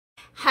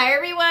Hi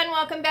everyone,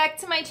 welcome back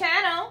to my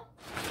channel.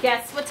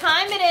 Guess what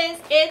time it is?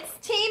 It's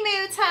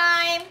Temu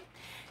time.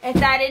 If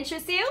that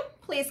interests you,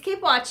 please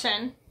keep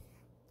watching.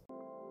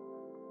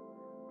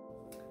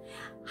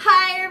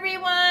 Hi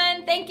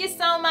everyone, thank you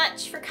so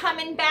much for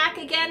coming back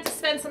again to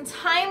spend some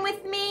time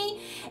with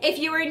me. If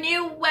you are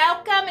new,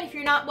 welcome, and if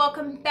you're not,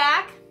 welcome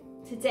back.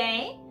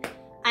 Today,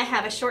 I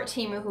have a short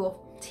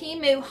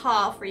Temu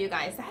haul for you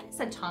guys. That is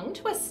a tongue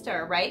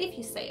twister, right? If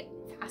you say it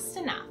fast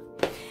enough.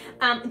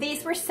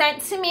 These were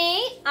sent to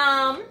me.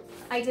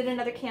 I did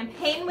another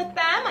campaign with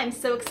them. I'm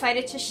so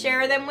excited to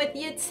share them with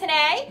you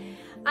today.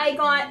 I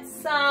got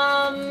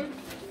some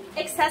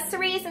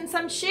accessories and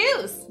some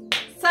shoes.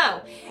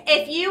 So,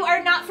 if you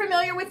are not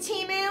familiar with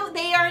Temu,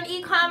 they are an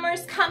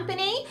e-commerce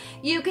company.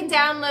 You can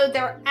download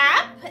their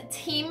app,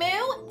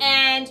 Temu,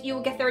 and you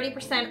will get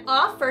 30%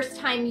 off first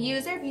time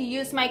user if you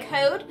use my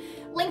code.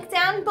 Link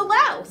down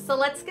below. So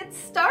let's get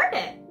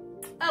started.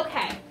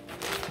 Okay.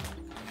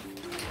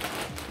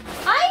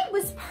 I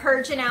was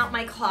purging out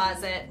my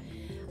closet.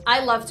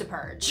 I love to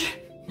purge,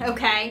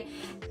 okay?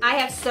 I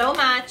have so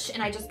much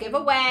and I just give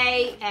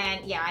away,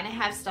 and yeah, and I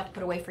have stuff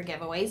put away for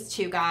giveaways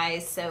too,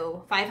 guys.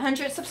 So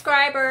 500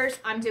 subscribers,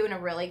 I'm doing a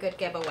really good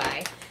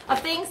giveaway of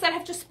things that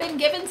have just been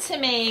given to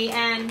me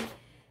and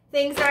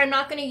things that I'm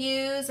not gonna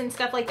use and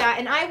stuff like that.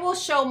 And I will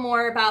show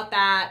more about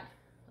that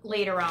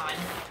later on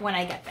when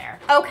I get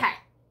there. Okay.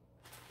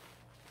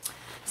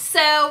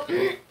 So,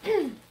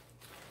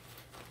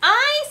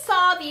 I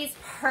saw these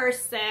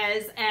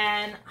purses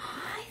and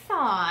I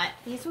thought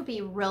these would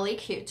be really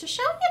cute to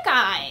show you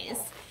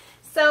guys.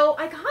 So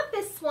I got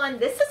this one.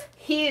 This is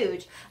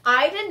huge.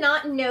 I did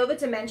not know the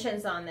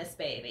dimensions on this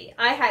baby.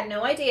 I had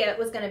no idea it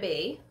was going to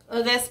be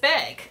this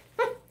big.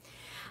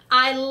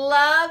 I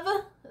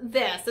love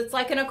this. It's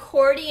like an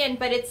accordion,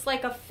 but it's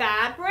like a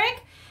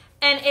fabric,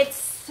 and it's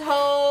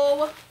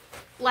so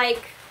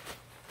like,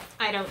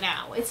 I don't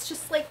know. It's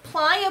just like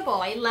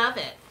pliable. I love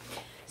it.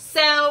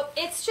 So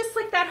it's just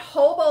like that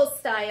hobo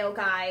style,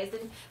 guys.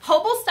 And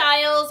hobo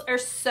styles are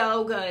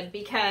so good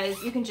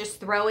because you can just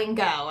throw and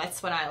go.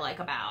 That's what I like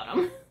about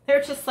them.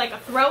 They're just like a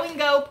throw and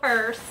go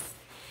purse.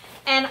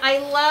 And I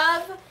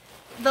love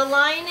the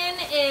lining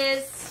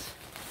is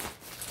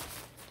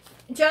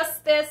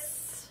just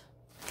this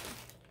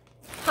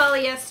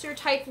polyester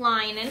type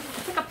lining.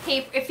 It's like a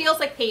paper. It feels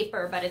like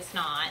paper, but it's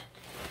not.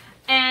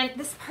 And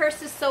this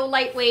purse is so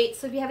lightweight,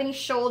 so if you have any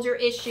shoulder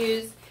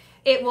issues,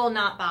 it will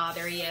not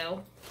bother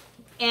you.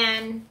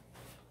 And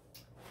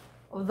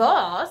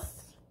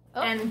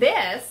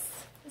this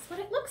is what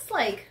it looks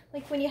like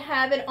when you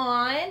have it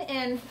on.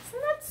 And isn't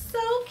that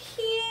so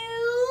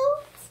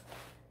cute?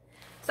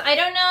 So I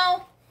don't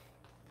know.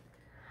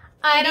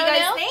 What do you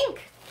guys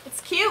think?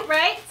 It's cute,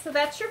 right? So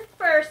that's your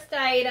first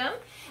item.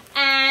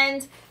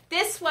 And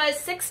this was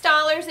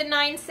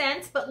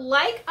 $6.09. But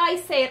like I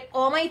say at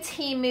all my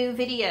Temu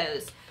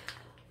videos,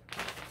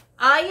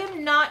 I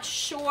am not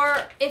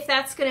sure if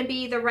that's going to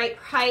be the right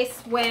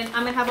price when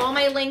I'm going to have all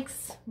my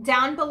links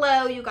down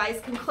below. You guys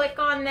can click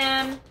on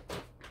them.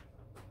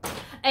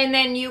 And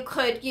then you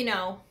could, you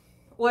know,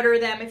 order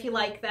them if you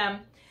like them.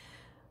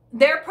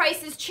 Their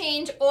prices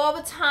change all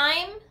the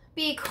time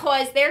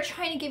because they're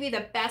trying to give you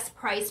the best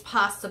price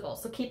possible.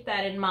 So keep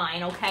that in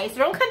mind, okay? So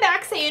don't come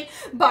back saying,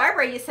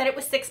 Barbara, you said it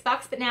was $6,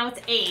 but now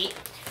it's $8.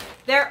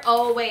 They're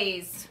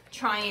always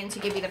trying to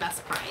give you the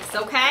best price,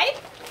 okay?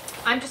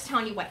 I'm just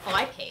telling you what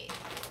I paid.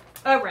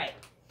 All right.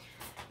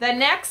 The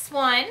next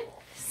one,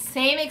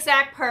 same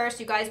exact purse.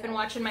 You guys been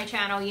watching my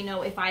channel. You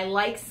know, if I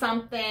like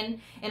something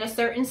in a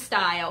certain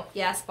style,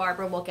 yes,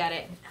 Barbara will get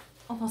it in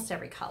almost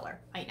every color.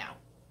 I know.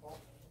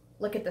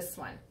 Look at this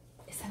one.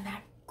 Isn't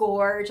that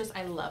gorgeous?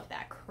 I love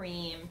that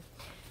cream.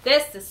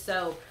 This is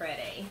so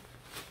pretty.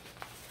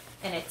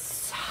 And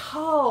it's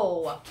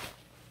so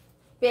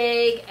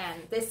big,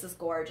 and this is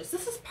gorgeous.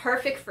 This is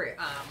perfect for,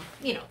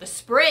 you know, the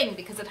spring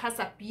because it has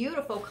that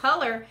beautiful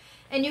color,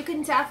 and you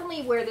can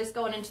definitely wear this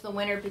going into the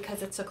winter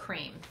because it's a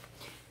cream.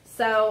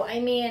 So, I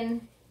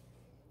mean,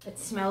 it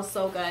smells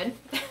so good.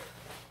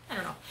 I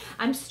don't know.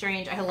 I'm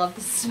strange. I love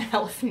the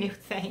smell of new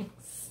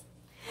things.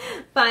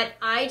 But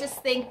I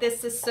just think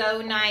this is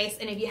so nice,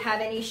 and if you have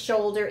any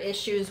shoulder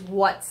issues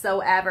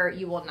whatsoever,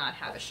 you will not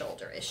have a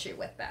shoulder issue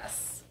with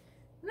this.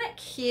 Isn't that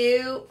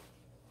cute?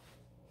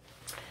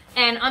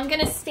 And I'm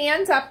going to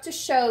stand up to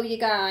show you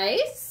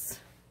guys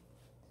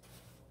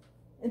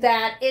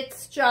that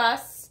it's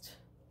just,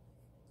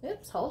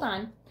 oops, hold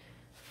on.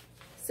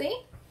 See?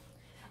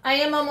 I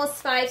am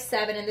almost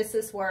 5'7", and this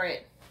is where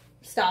it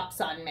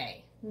stops on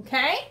me,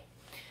 okay?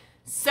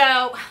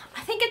 So,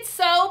 I think it's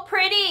so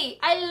pretty.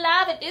 I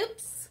love it.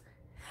 Oops.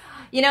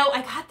 You know,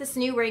 I got this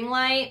new ring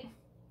light,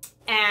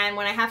 and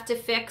when I have to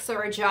fix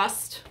or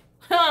adjust,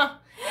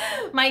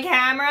 my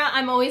camera,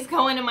 I'm always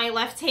going to my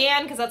left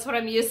hand because that's what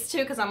I'm used to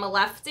because I'm a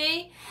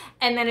lefty,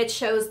 and then it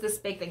shows this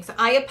big thing. So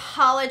I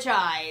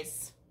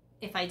apologize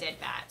if I did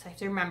that. So I have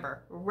to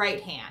remember,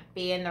 right hand,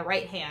 be in the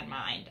right hand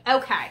mind.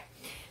 Okay,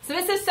 so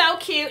this is so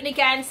cute, and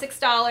again,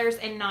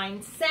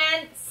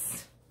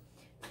 $6.09.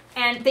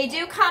 And they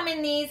do come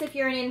in these if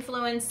you're an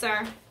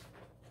influencer.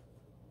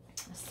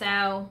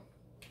 So,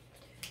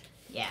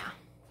 yeah.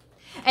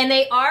 And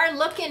they are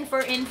looking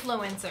for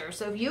influencers.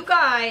 So if you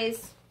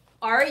guys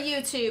are a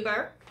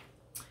YouTuber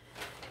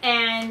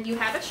and you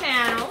have a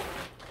channel,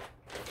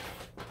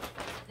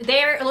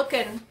 they're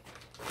looking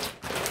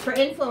for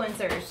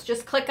influencers.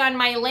 Just click on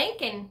my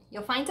link and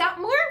you'll find out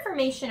more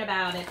information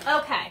about it.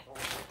 Okay.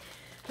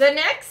 The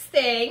next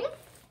thing,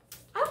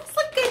 I was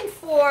looking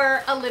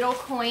for a little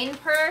coin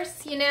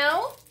purse, you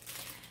know,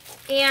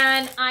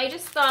 and I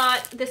just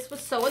thought this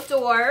was so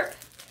adorable.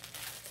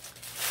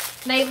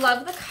 And I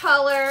love the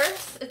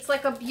colors. It's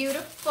like a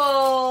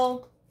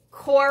beautiful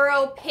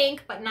coral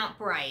pink, but not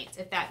bright,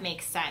 if that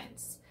makes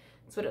sense.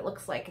 That's what it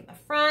looks like in the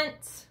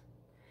front.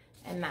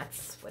 And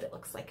that's what it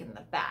looks like in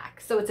the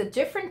back. So it's a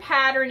different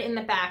pattern in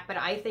the back, but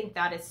I think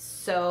that is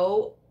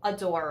so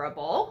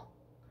adorable.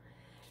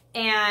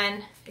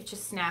 And it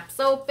just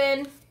snaps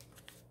open.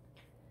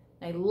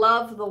 I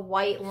love the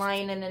white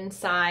lining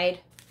inside,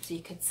 so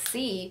you could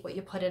see what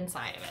you put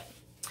inside of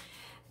it.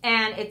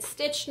 And it's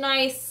stitched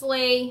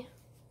nicely.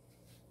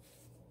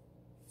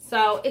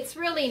 So it's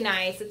really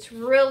nice. It's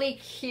really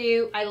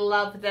cute. I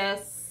love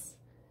this.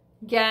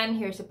 Again,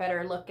 here's a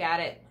better look at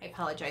it. I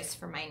apologize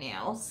for my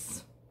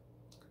nails.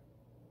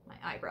 My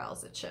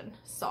eyebrows itching.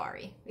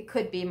 Sorry. It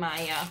could be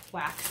my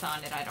wax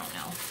on it. I don't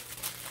know.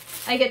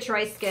 I get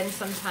dry skin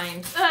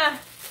sometimes.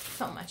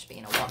 So much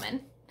being a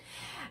woman.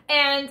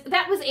 And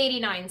that was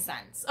 89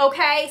 cents.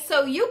 Okay,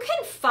 so you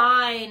can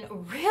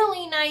find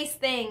really nice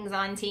things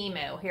on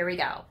Temu. Here we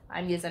go.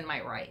 I'm using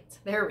my right.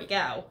 There we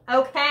go.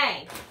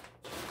 Okay.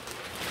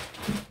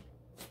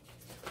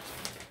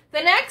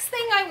 The next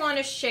thing I want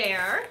to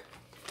share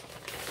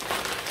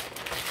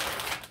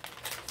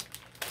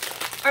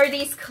are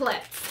these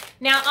clips.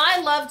 Now,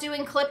 I love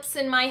doing clips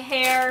in my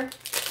hair.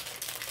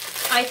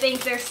 I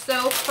think they're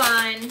so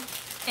fun.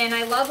 And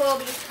I love all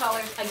these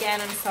colors. Again,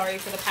 I'm sorry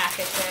for the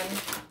packaging.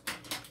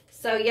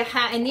 So you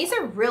have, and these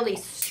are really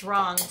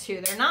strong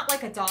too. They're not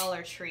like a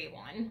Dollar Tree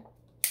one.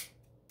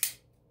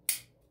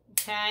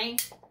 Okay.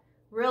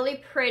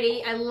 Really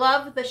pretty. I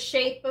love the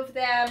shape of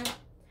them.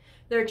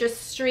 They're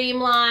just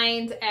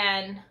streamlined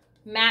and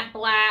matte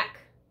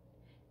black,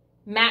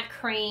 matte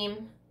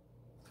cream,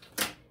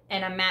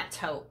 and a matte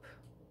taupe.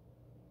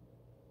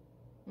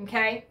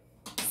 Okay?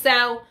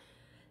 So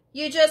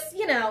you just,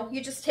 you know,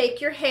 you just take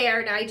your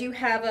hair, and I do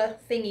have a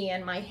thingy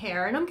in my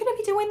hair, and I'm going to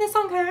be doing this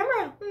on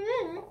camera.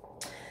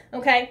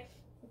 Okay?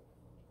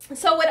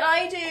 So what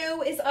I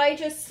do is I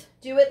just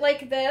do it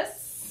like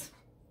this.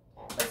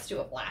 Let's do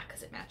it black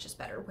because it matches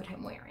better what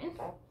I'm wearing.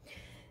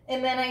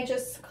 And then I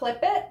just clip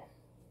it.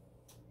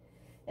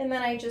 And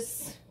then I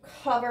just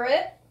cover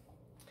it.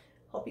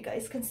 Hope you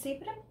guys can see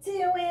what I'm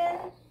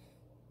doing.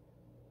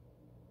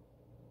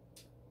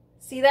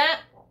 See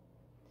that?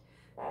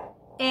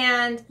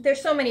 And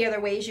there's so many other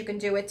ways you can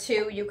do it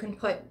too. You can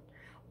put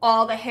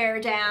all the hair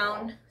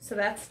down. So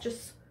that's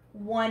just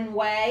one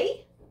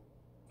way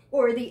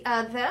or the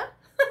other.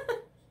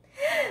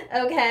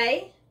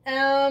 Okay.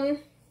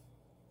 And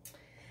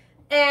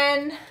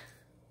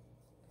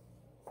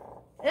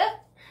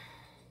yep.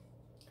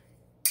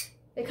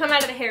 They come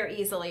out of the hair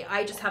easily.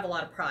 I just have a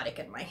lot of product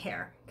in my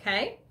hair,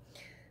 okay?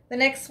 The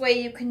next way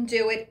you can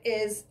do it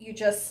is you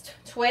just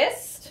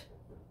twist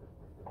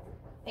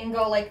and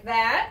go like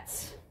that.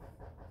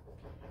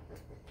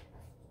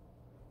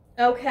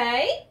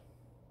 Okay?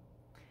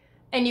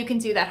 And you can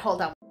do that,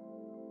 hold on.